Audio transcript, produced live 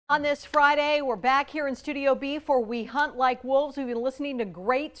On this Friday, we're back here in Studio B for We Hunt Like Wolves. We've been listening to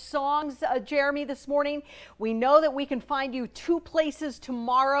great songs, Jeremy, this morning. We know that we can find you two places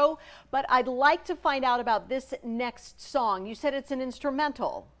tomorrow, but I'd like to find out about this next song. You said it's an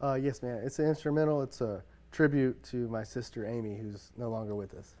instrumental. Yes, ma'am. It's an instrumental. It's a tribute to my sister Amy, who's no longer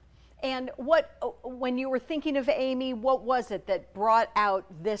with us. And when you were thinking of Amy, what was it that brought out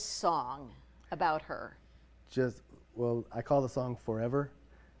this song about her? Well, I call the song Forever.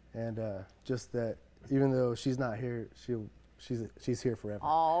 And just that, even though she's not here, she's here forever.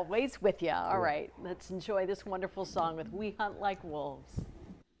 Always with you. All right, let's enjoy this wonderful song with We Hunt Like Wolves.